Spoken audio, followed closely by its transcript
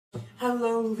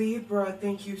Hello Libra,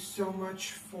 thank you so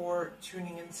much for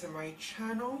tuning into my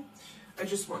channel. I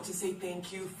just want to say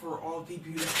thank you for all the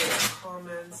beautiful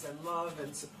comments and love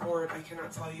and support. I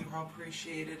cannot tell you how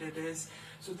appreciated it is,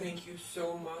 so thank you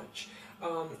so much.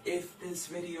 If this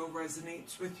video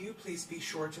resonates with you, please be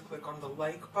sure to click on the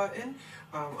like button.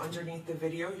 Underneath the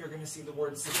video, you're going to see the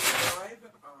word subscribe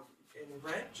in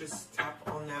red. Just tap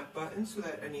on that button so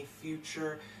that any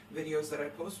future videos that I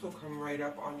post will come right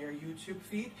up on your YouTube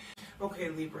feed. Okay,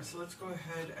 Libra, so let's go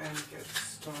ahead and get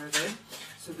started.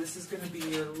 So this is going to be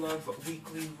your love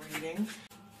weekly reading.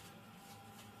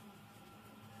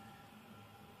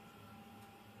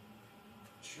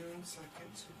 June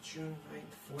 2nd to June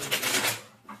 9th for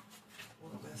Libra.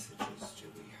 What messages do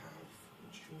we have from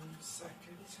June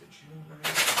 2nd to June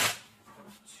 9th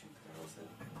of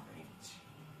 2019?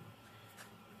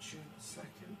 June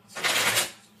 2nd to June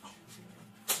 9th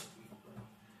for Libra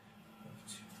of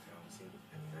 2019.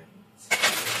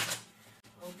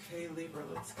 Okay, Libra,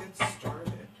 let's get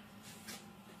started.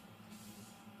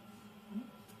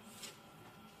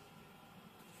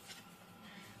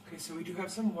 Okay, so we do have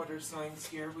some water signs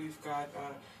here. We've got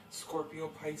Scorpio,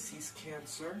 Pisces,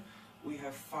 Cancer. We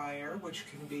have fire, which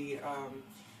can be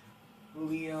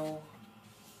Leo,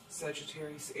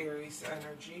 Sagittarius, Aries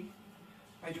energy.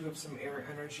 I do have some air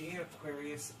energy,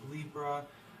 Aquarius, Libra,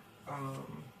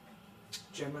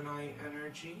 Gemini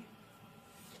energy.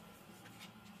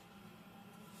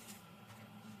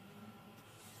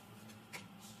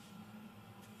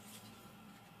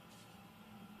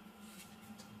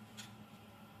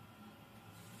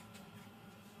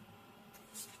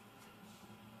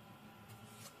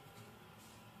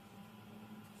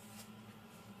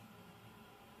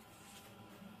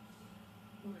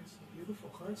 Some beautiful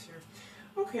cards here.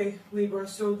 Okay, Libra,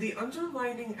 so the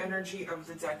underlining energy of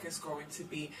the deck is going to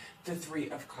be the Three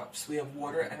of Cups. We have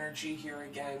water energy here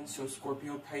again, so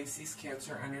Scorpio, Pisces,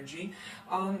 Cancer energy.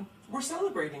 We're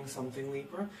celebrating something,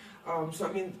 Libra. So,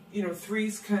 I mean, you know,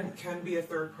 threes can be a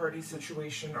third-party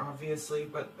situation, obviously,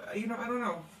 but, you know, I don't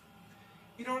know.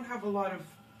 You don't have a lot of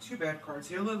too bad cards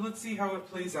here. Let's see how it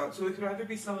plays out. So it could either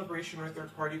be celebration or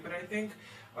third party, but I think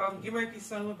you might be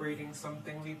celebrating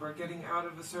something, Libra, getting out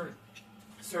of a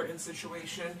certain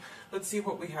situation. Let's see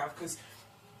what we have, because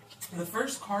the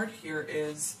first card here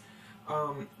is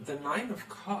the Nine of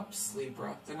Cups,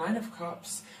 Libra. The Nine of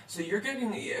Cups. So you're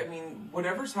getting, I mean,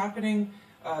 whatever's happening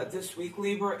this week,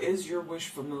 Libra, is your wish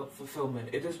fulfillment.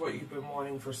 It is what you've been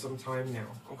wanting for some time now,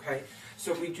 okay?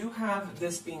 So we do have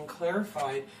this being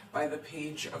clarified by the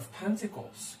Page of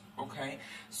Pentacles, okay?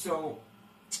 So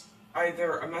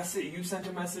either a message, you sent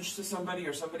a message to somebody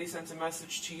or somebody sent a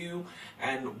message to you,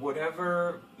 and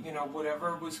whatever, you know,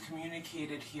 whatever was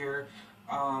communicated here,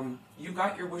 you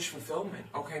got your wish fulfillment,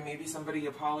 okay? Maybe somebody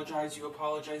apologized, you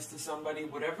apologized to somebody.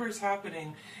 Whatever is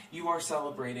happening, you are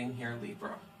celebrating here,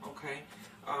 Libra, okay?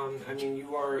 I mean,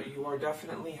 you are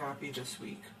definitely happy this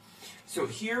week. So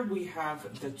here we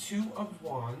have the Two of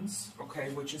Wands, okay,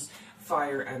 which is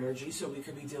fire energy. So we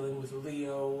could be dealing with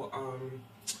Leo,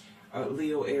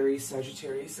 Leo, Aries,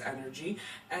 Sagittarius energy.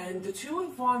 And the Two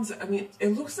of Wands, I mean, it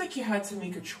looks like you had to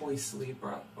make a choice,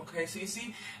 Libra. Okay, so you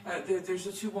see, there's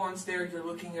the Two Wands there. You're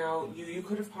looking out. You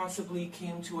could have possibly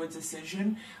came to a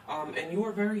decision, and you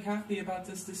are very happy about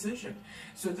this decision.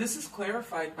 So this is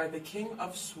clarified by the King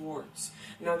of Swords.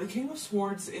 Now, the King of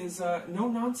Swords is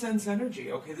no-nonsense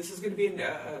energy. Okay, this is going to be an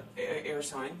air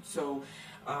sign. So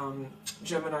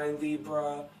Gemini,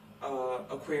 Libra,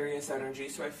 Aquarius energy.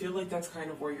 So I feel like that's kind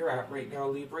of where you're at right now,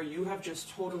 Libra. You have just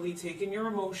totally taken your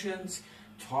emotions,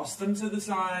 tossed them to the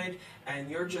side, and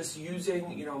you're just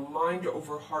using, you know, mind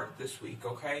over heart this week,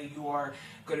 okay? You are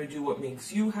going to do what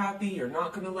makes you happy. You're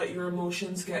not going to let your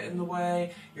emotions get in the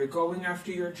way. You're going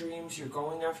after your dreams. You're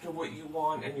going after what you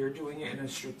want, and you're doing it in a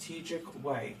strategic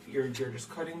way. You're just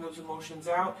cutting those emotions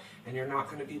out, and you're not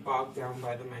going to be bogged down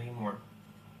by them anymore.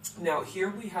 Now, here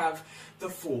we have the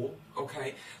Fool,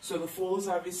 okay? So the Fool is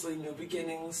obviously new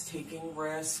beginnings, taking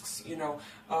risks, you know.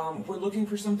 We're looking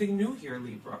for something new here,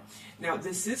 Libra. Now,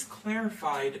 this is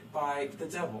clarified by the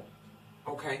Devil,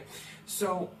 okay?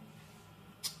 So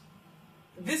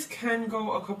this can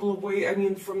go a couple of ways. I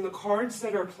mean, from the cards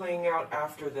that are playing out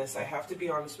after this, I have to be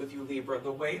honest with you, Libra,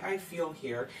 the way I feel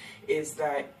here is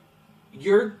that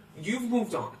you've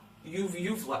moved on.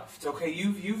 You've left, okay?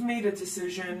 You've made a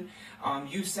decision.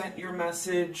 You sent your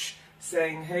message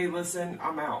saying, hey, listen,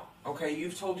 I'm out, okay?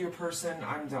 You've told your person,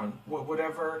 I'm done.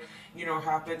 Whatever, you know,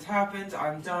 happened.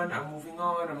 I'm done. I'm moving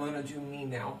on. I'm going to do me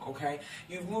now, okay?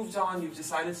 You've moved on. You've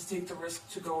decided to take the risk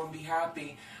to go and be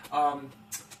happy.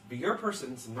 But your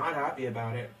person's not happy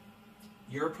about it.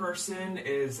 Your person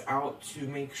is out to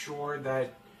make sure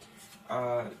that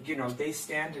you know, they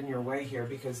stand in your way here,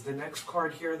 because the next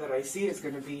card here that I see is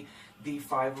going to be the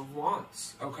Five of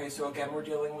Wands. Okay, so again, we're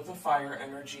dealing with a fire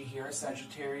energy here,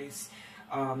 Sagittarius,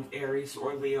 Aries,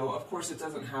 or Leo. Of course, it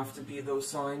doesn't have to be those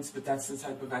signs, but that's the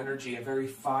type of energy, a very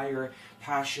fire,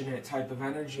 passionate type of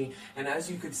energy. And as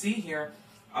you could see here,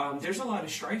 there's a lot of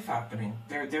strife happening.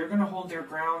 They're going to hold their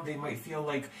ground. They might feel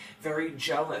like very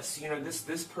jealous. You know,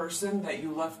 this person that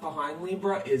you left behind,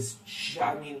 Libra, is,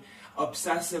 I mean,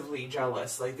 obsessively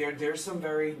jealous. Like there's some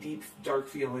very deep, dark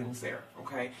feelings there.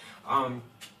 Okay.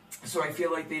 So I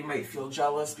feel like they might feel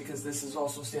jealous, because this is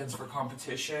also stands for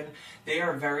competition. They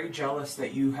are very jealous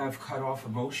that you have cut off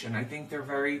emotion. I think they're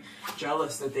very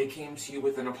jealous that they came to you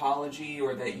with an apology,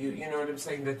 or that you know what I'm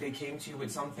saying, that they came to you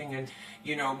with something and,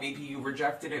 you know, maybe you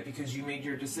rejected it because you made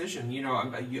your decision. You know,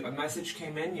 a message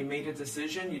came in, you made a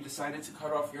decision, you decided to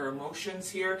cut off your emotions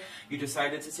here, you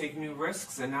decided to take new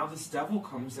risks, and now this devil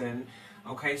comes in.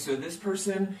 Okay, so this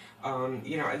person,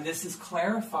 you know, and this is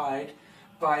clarified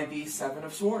by the Seven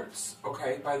of Swords,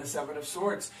 okay, by the Seven of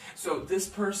Swords. So this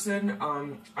person,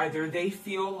 either they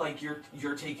feel like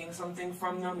you're taking something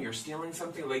from them, you're stealing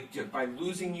something, like by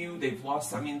losing you, they've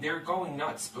lost. I mean, they're going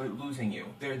nuts by losing you.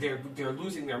 They're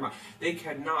losing their mind. They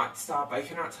cannot stop. I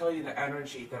cannot tell you the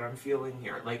energy that I'm feeling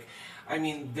here. Like, I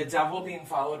mean, the devil being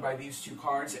followed by these two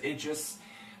cards. It just,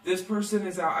 this person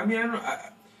is out. I mean,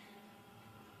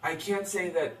 I can't say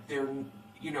that they're,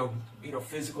 you know,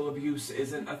 physical abuse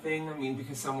isn't a thing. I mean,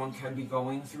 because someone can be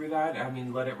going through that. I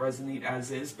mean, let it resonate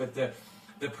as is. But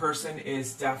the person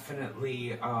is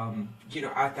definitely, you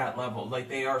know, at that level. Like,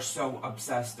 they are so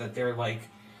obsessed that they're like,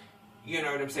 you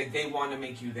know what I'm saying? They want to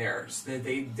make you theirs.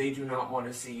 They do not want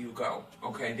to see you go.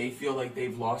 Okay, they feel like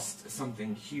they've lost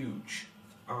something huge,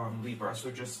 Libra.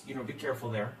 So just, you know, be careful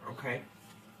there. Okay.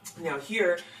 Now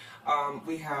here,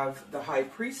 we have the High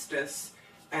Priestess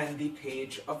and the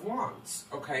Page of Wands.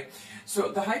 Okay,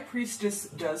 so the High Priestess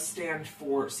does stand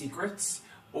for secrets,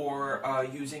 or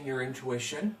using your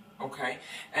intuition. Okay,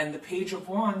 and the Page of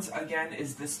Wands, again,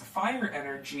 is this fire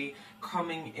energy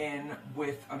coming in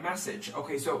with a message.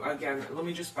 Okay, so again, let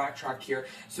me just backtrack here.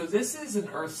 So this is an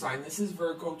earth sign. This is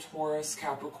Virgo, Taurus,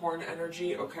 Capricorn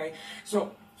energy. Okay,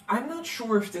 so I'm not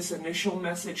sure if this initial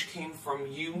message came from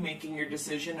you making your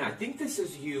decision. I think this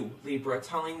is you, Libra,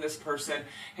 telling this person,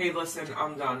 hey, listen,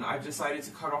 I'm done. I've decided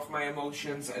to cut off my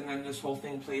emotions, and then this whole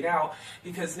thing played out.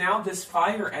 Because now this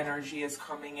fire energy is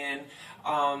coming in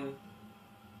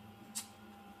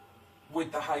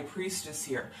with the High Priestess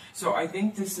here. So I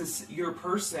think this is your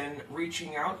person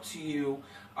reaching out to you.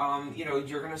 You know,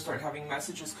 you're going to start having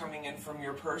messages coming in from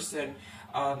your person.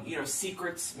 You know,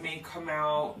 secrets may come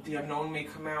out, the unknown may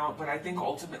come out, but I think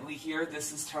ultimately here,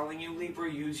 this is telling you,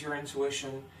 Libra, use your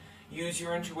intuition. Use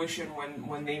your intuition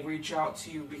when they reach out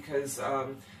to you, because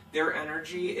their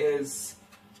energy is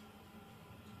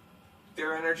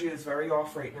very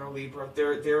off right now, Libra.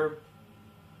 They're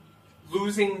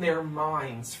losing their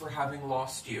minds for having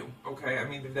lost you. Okay, I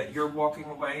mean, that you're walking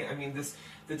away. I mean,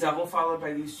 the devil followed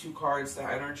by these two cards, the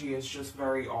energy is just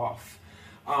very off.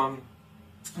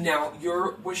 Now,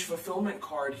 your wish fulfillment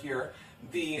card here,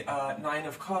 the Nine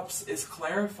of Cups, is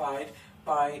clarified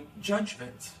by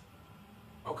judgment.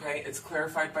 Okay, it's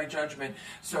clarified by judgment.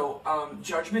 So,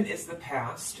 judgment is the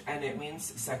past, and it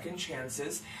means second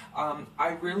chances.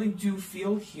 I really do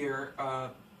feel here,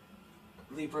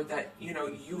 Libra, that, you know,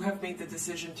 you have made the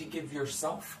decision to give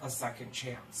yourself a second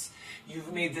chance.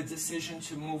 You've made the decision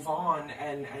to move on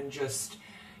and just,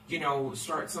 you know,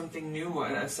 start something new,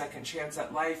 a second chance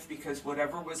at life, because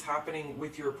whatever was happening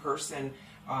with your person,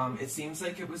 it seems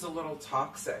like it was a little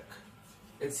toxic.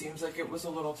 It seems like it was a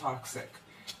little toxic.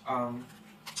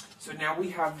 So now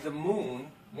we have the Moon,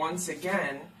 once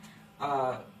again,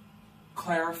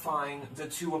 clarifying the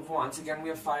Two of Wands. Again, we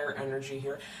have fire energy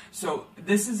here. So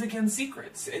this is, again,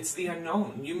 secrets. It's the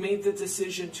unknown. You made the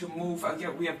decision to move.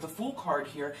 Again, we have the Fool card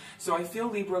here. So I feel,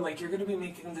 Libra, like you're going to be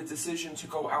making the decision to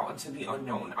go out into the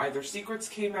unknown. Either secrets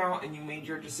came out and you made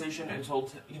your decision and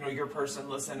told, you know, your person,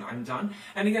 listen, I'm done.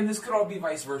 And again, this could all be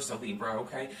vice versa, Libra,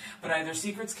 okay? But either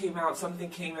secrets came out, something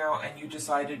came out, and you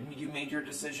decided, you made your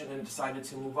decision and decided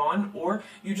to move on, or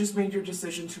you just made your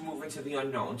decision to move into the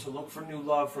unknown, to look for new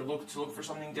love, to look for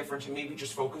something different, to maybe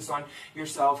just focus on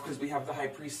yourself, because we have the High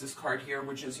Priestess card here,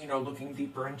 which is, you know, looking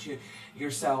deeper into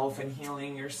yourself and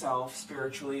healing yourself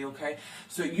spiritually, okay?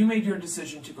 So you made your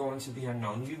decision to go into the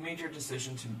unknown. You made your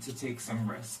decision to take some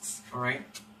risks, all right?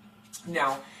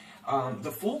 Now,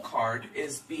 the Fool card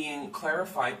is being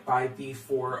clarified by the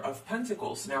Four of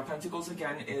Pentacles. Now, Pentacles,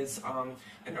 again, is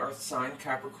an earth sign,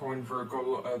 Capricorn,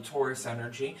 Virgo, Taurus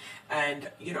energy. And,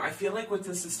 you know, I feel like what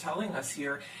this is telling us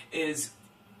here is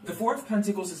The Four of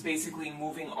Pentacles is basically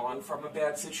moving on from a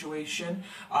bad situation.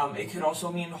 It could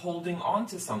also mean holding on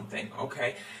to something,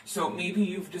 okay? So maybe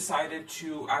you've decided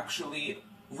to actually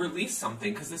release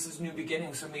something, because this is new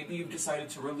beginning. So maybe you've decided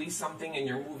to release something and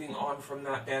you're moving on from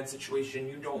that bad situation.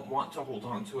 You don't want to hold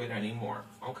on to it anymore,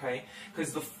 okay?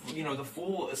 Because the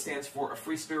Fool stands for a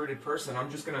free-spirited person.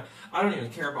 I don't even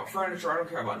care about furniture. I don't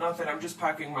care about nothing. I'm just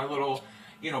packing my little,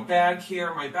 bag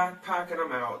here, my backpack, and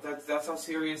I'm out. That's how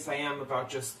serious I am about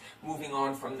just moving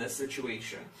on from this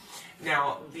situation.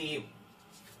 Now, the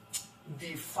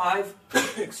five,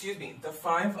 the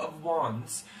Five of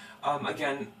Wands,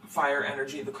 again, fire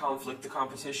energy, the conflict, the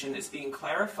competition, is being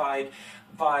clarified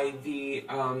by the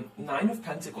Nine of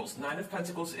Pentacles. Nine of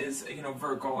Pentacles is,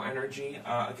 Virgo energy.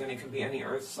 Again, it can be any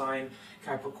earth sign,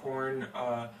 Capricorn,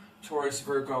 Taurus,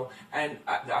 Virgo, and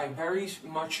I very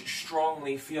much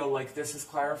strongly feel like this is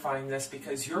clarifying this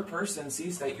because your person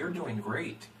sees that you're doing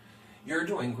great. You're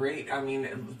doing great. I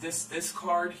mean, this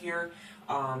card here,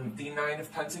 the Nine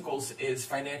of Pentacles, is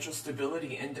financial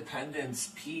stability,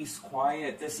 independence, peace,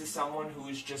 quiet. This is someone who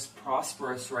is just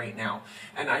prosperous right now.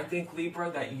 And I think, Libra,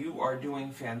 that you are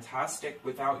doing fantastic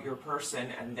without your person,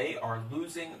 and they are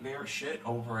losing their shit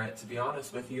over it, to be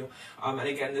honest with you. And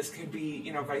again, this could be,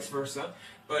 vice versa.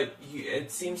 But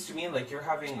it seems to me like you're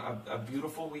having a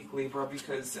beautiful week, Libra,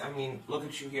 because, I mean, look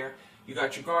at you here. You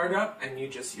got your guard up, and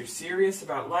you're serious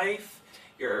about life.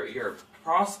 You're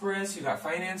prosperous. You got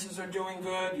finances are doing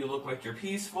good. You look like you're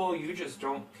peaceful. You just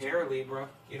don't care, Libra.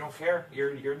 You don't care.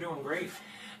 You're doing great.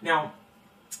 Now,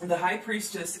 the High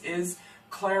Priestess is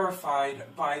clarified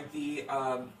by the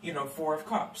Four of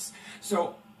Cups.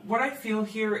 So what I feel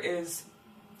here is,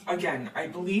 again, I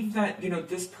believe that,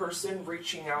 this person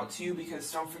reaching out to you,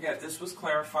 because don't forget, this was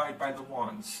clarified by the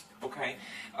Wands, okay?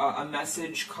 A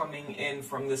message coming in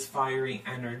from this fiery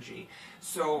energy.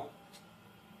 So,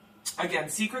 again,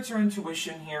 secrets or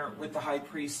intuition here with the High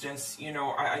Priestess.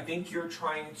 I think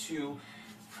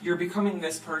you're becoming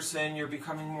this person, you're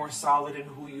becoming more solid in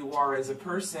who you are as a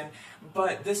person,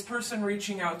 but this person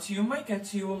reaching out to you might get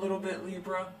to you a little bit,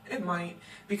 Libra. It might,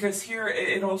 because here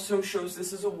it also shows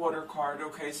this is a water card,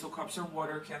 okay? So cups are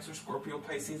water, Cancer, Scorpio,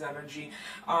 Pisces energy.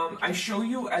 I show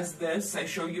you as this, I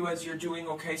show you as you're doing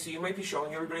okay, so you might be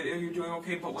showing everybody that you're doing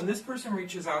okay, but when this person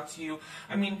reaches out to you,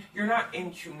 I mean, you're not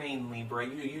inhumane, Libra.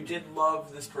 You did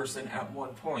love this person at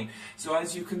one point. So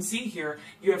as you can see here,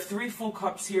 you have 3 full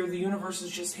cups here. The universe is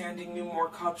just handing you more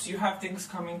cups. You have things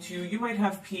coming to you. You might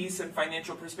have peace and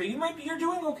financial prosperity. You're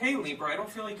doing okay, Libra. I don't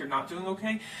feel like you're not doing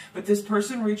okay, but this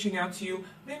person reaching out to you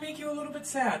may make you a little bit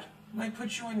sad. Might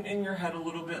put you in your head a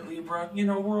little bit, Libra.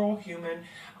 We're all human.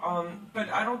 But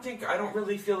I don't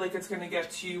really feel like it's going to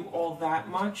get to you all that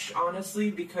much,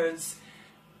 honestly, because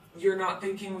you're not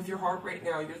thinking with your heart right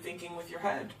now. You're thinking with your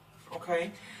head,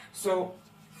 okay? So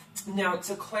now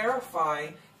to clarify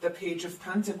the Page of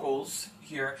Pentacles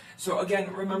here. So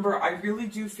again, remember, I really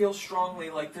do feel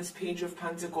strongly like this Page of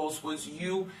Pentacles was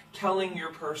you telling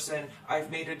your person,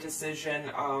 I've made a decision.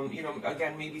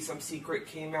 Again, maybe some secret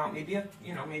came out, maybe a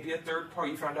third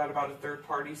party, you found out about a third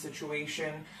party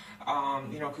situation.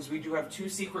 Because we do have 2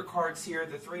 secret cards here,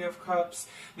 the 3 of Cups.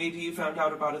 Maybe you found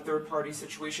out about a third-party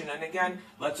situation. And again,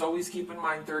 let's always keep in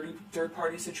mind,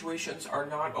 third-party situations are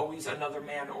not always another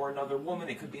man or another woman.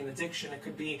 It could be an addiction. It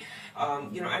could be,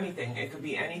 anything. It could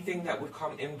be anything that would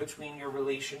come in between your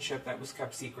relationship that was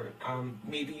kept secret.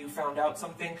 Maybe you found out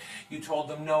something. You told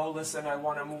them, no, listen, I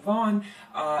want to move on.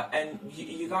 And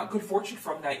you got good fortune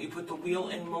from that. You put the wheel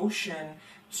in motion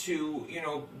to,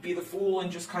 be the fool and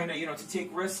just kind of, to take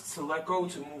risks, to let go,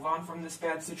 to move on from this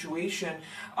bad situation.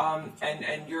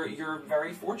 And you're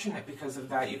very fortunate because of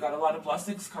that. You got a lot of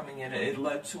blessings coming in. It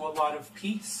led to a lot of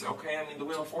peace, okay? I mean, the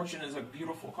Wheel of Fortune is a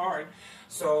beautiful card.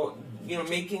 So,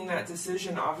 making that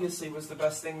decision obviously was the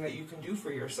best thing that you can do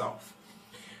for yourself.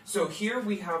 So here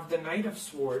we have the Knight of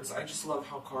Swords. I just love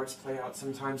how cards play out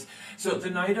sometimes. So the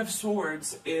Knight of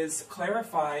Swords is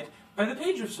clarified by the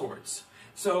Page of Swords.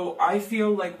 So I feel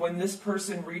like when this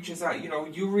person reaches out,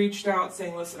 you reached out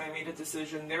saying, listen, I made a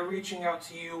decision. They're reaching out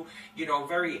to you,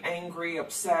 very angry,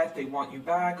 upset. They want you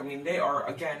back. I mean, they are,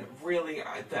 again, really,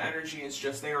 the energy is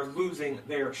just, they are losing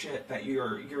their shit that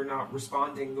you're not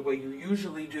responding the way you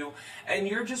usually do. And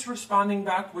you're just responding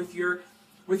back with your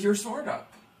sword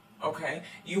up. Okay,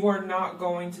 you are not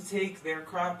going to take their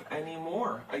crap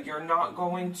anymore. You're not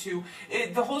going to.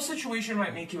 The whole situation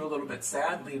might make you a little bit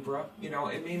sad, Libra.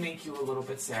 It may make you a little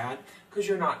bit sad because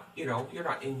you're not, you're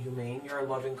not inhumane. You're a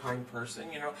loving, kind person.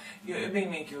 It may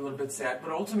make you a little bit sad,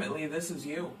 but ultimately, this is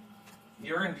you.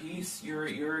 You're in peace.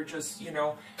 You're just,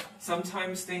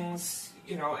 sometimes things,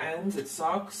 you know, ends. It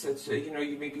sucks. It's, you know,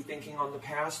 you may be thinking on the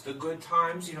past, the good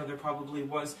times. You know, there probably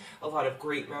was a lot of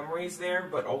great memories there,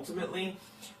 but ultimately,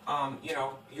 you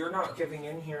know, you're not giving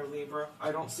in here, Libra.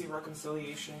 I don't see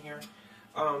reconciliation here.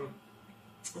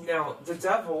 Now, the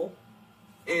devil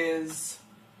is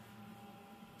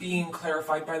being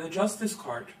clarified by the Justice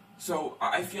card. So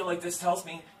I feel like this tells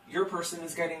me your person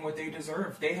is getting what they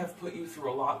deserve. They have put you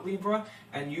through a lot, Libra,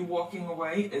 and you walking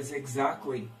away is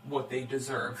exactly what they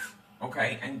deserve.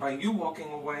 Okay? And by you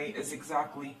walking away is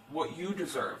exactly what you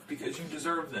deserve, because you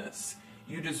deserve this.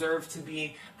 You deserve to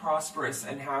be prosperous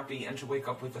and happy and to wake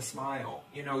up with a smile.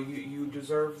 You know, you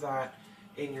deserve that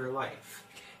in your life.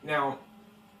 Now,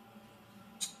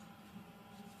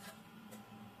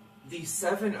 the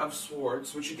Seven of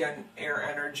Swords, which again, air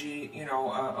energy, you know,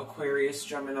 Aquarius,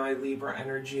 Gemini, Libra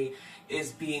energy,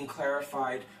 is being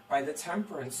clarified by the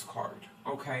Temperance card,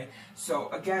 okay? So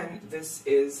again, this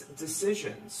is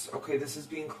decisions, okay? This is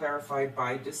being clarified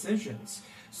by decisions.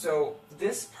 So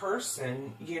this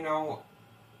person, you know,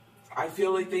 I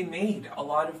feel like they made a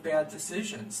lot of bad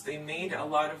decisions. They made a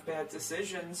lot of bad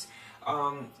decisions.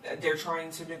 They're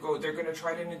trying to they're going to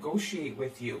try to negotiate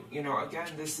with you. You know, again,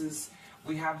 this is,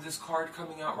 we have this card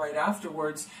coming out right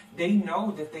afterwards. They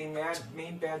know that they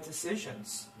made bad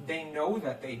decisions. They know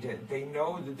that they did. They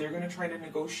know that they're going to try to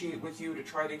negotiate with you to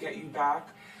try to get you back.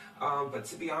 But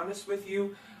to be honest with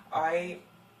you, I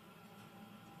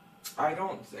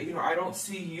don't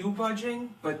see you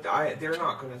budging, but they're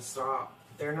not going to stop.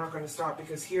 They're not going to stop,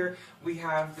 because here we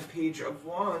have the Page of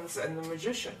Wands and the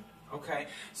Magician. Okay,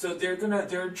 so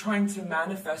they're trying to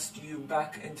manifest you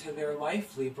back into their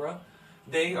life, Libra.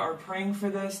 They are praying for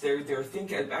this. They're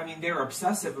thinking. I mean, they're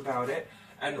obsessive about it.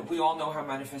 And we all know how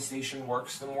manifestation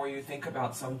works. The more you think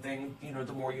about something, you know,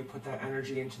 the more you put that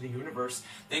energy into the universe.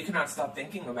 They cannot stop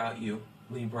thinking about you,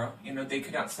 Libra. You know, they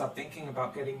cannot stop thinking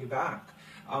about getting you back.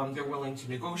 They're willing to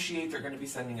negotiate. They're going to be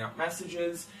sending out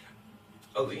messages.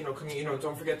 You know,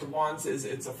 don't forget the Wands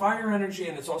it's a fire energy,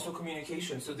 and it's also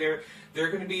communication. So they're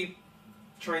going to be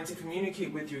trying to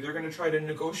communicate with you. They're going to try to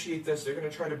negotiate this. They're going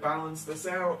to try to balance this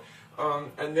out.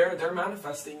 And they're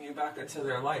manifesting you back into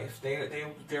their life.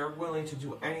 They're willing to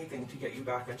do anything to get you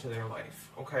back into their life.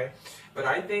 Okay, but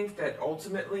I think that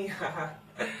ultimately,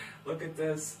 look at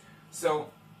this. So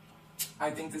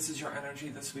I think this is your energy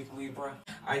this week, Libra.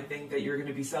 I think that you're going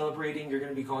to be celebrating. You're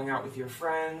going to be going out with your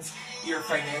friends. You're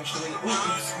financially.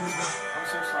 Oh, excuse me. I'm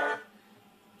so sorry.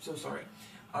 So sorry.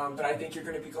 But I think you're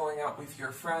going to be going out with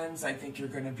your friends. I think you're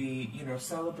going to be, you know,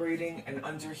 celebrating. And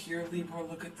under here, Libra,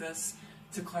 look at this.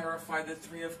 To clarify the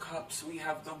Three of Cups, we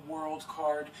have the World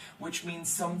card, which means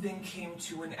something came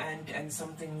to an end and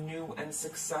something new and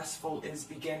successful is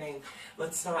beginning.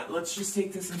 Let's just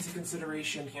take this into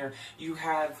consideration here. You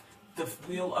have the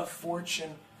Wheel of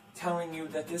Fortune telling you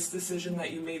that this decision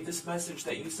that you made, this message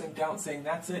that you sent out saying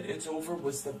that's it, it's over,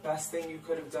 was the best thing you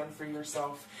could have done for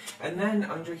yourself. And then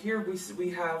under here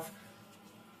we have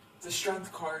the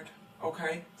Strength card,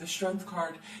 okay? The Strength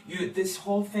card. This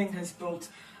whole thing has built,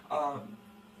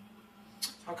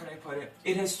 how can I put it?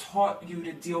 It has taught you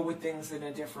to deal with things in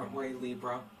a different way,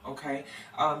 Libra, okay?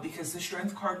 Because the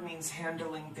Strength card means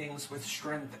handling things with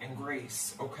strength and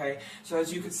grace, okay? So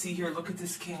as you can see here, look at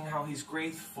this king, how he's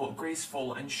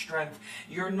graceful and strength.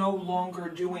 You're no longer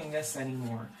doing this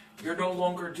anymore. You're no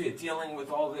longer dealing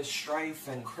with all this strife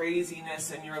and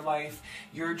craziness in your life.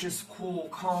 You're just cool,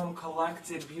 calm,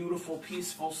 collected, beautiful,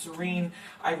 peaceful, serene.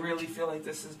 I really feel like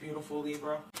this is beautiful,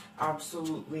 Libra.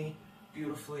 Absolutely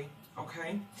beautifully.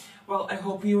 Okay, well, I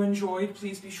hope you enjoyed.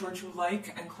 Please be sure to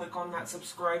like and click on that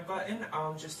subscribe button.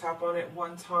 Just tap on it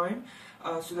one time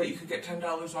so that you could get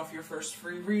 $10 off your first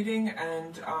free reading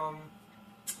and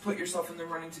put yourself in the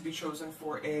running to be chosen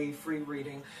for a free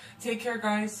reading. Take care,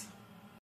 guys.